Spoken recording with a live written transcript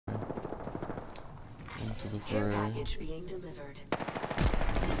Into the Care prairie. package being delivered.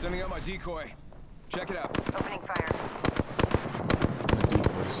 Sending out my decoy. Check it out. Opening fire. The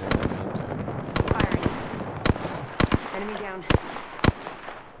decoys are right out there. Firing. Enemy down.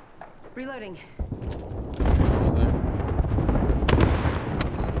 Reloading. Over there.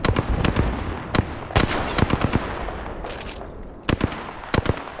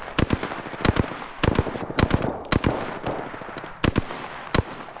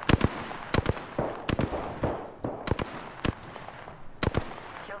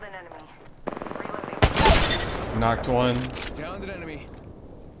 Killed an enemy. Reloading. Knocked one. Downed an enemy.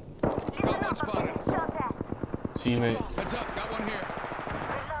 Got one spotted. Teammate. Heads up, got one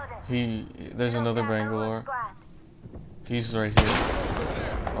here. There's another Bangalore. He's right here. Over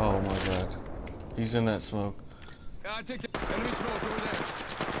there. Oh my god. He's in that smoke. Take the enemy smoke over there.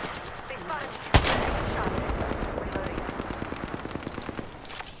 They spotted me. Taking shots. Reloading.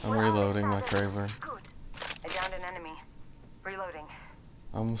 I'm reloading my Kraber. Good. I downed an enemy. Reloading.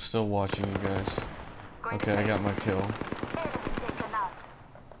 I'm still watching you guys. Going Okay, I got my kill.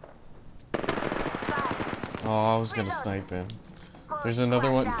 Oh, I was gonna snipe him. There's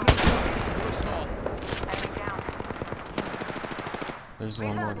another one. Really small. Enemy down. There's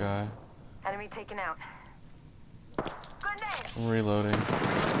one more guy. Enemy taken out. I'm reloading.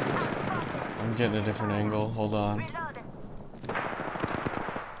 I'm getting a different angle. Hold on.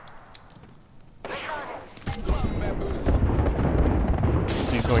 Bamboozle.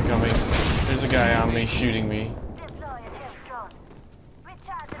 Decoy coming. There's a guy on me shooting me.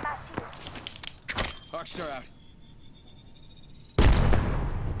 Arcstar out.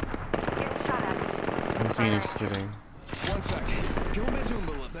 Getting shot at. I'm Phoenix kidding. 1 sec. Kill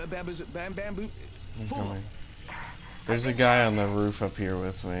bamboo. I'm Full. coming. There's a guy on the roof up here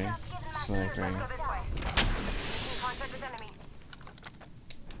with me. Sniping. Go this way. In contact with enemy.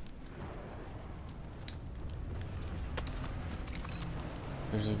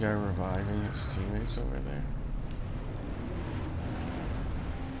 There's a guy reviving his teammates over there.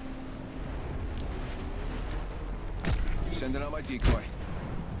 Sending out my decoy.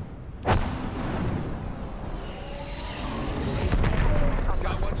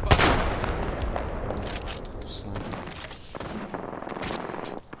 Got one spot. Sniping.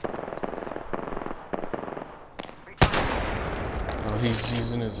 Oh, he's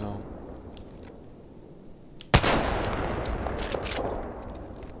using his own.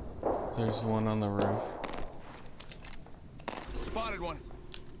 There's one on the roof. Spotted one.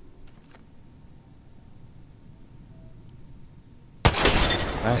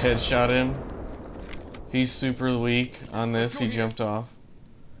 I headshot him. He's super weak on this. He jumped off.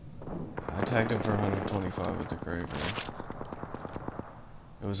 I tagged him for 125 with the Kraber.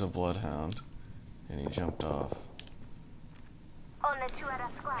 It was a bloodhound, and he jumped off. Only 2 out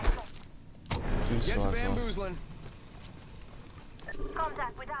of squad. Two Get to spots left. bamboozling.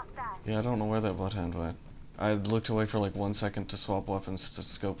 Contact with outside. Yeah, I don't know where that bloodhound went. I looked away for like 1 second to swap weapons to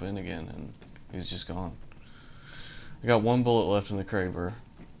scope in again, and he was just gone. I got 1 bullet left in the Kraber.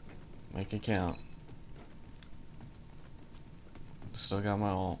 Make it count. Still got my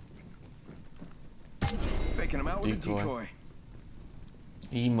ult. Faking him out with a Decoy. decoy.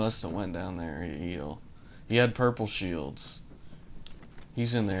 He must have went down there to heal. He had purple shields.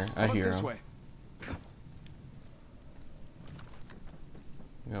 He's in there. I Look hear this him. way.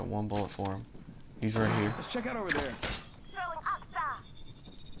 I got 1 bullet for him. He's right here. Let's check out over there. Throwing Oxstar.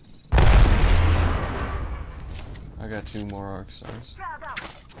 I got 2 more arc stars. Crowd up.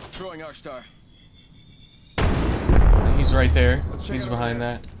 Throwing Arcstar. He's right there. Let's check He's it out behind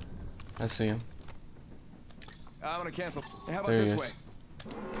over that. I see him. I'm gonna cancel. Hey, how about There he this is. way?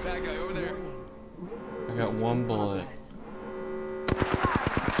 That guy over there. I got 1 bullet.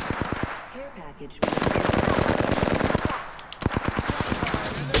 Care package.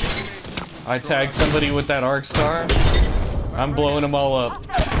 I tagged somebody with that arc star. I'm blowing them all up.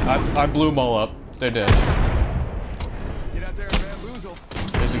 I blew them all up. They're dead. Get out there and bamboozle.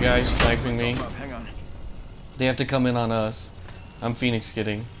 There's a guy sniping me. Hang on. They have to come in on us. I'm Phoenix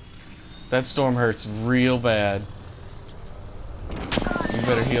kidding. That storm hurts real bad. You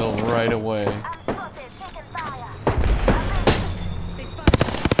better heal right away. I'm spotted. Taking fire. They spotted.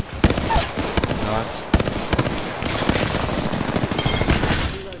 Not.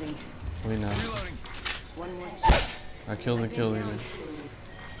 Reloading. We know. Reloading. One more spot. I killed the kill leader.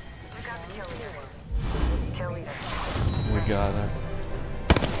 Took out the kill leader. Kill leader. We got her.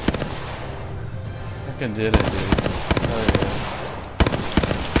 Fucking did it, dude. Oh yeah.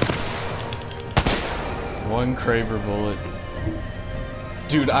 1 Kraber bullet.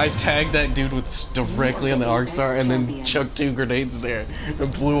 Dude, I tagged that dude with directly on the arc star and then Champions. chucked 2 grenades there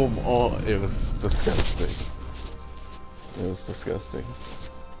and blew them all. It was disgusting. It was disgusting.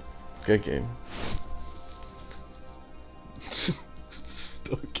 Good game.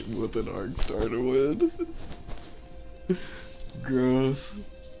 Stuck him with an arc star to win. Gross.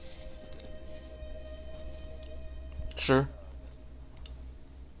 Sure.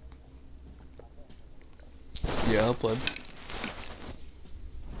 Yeah, I'll play.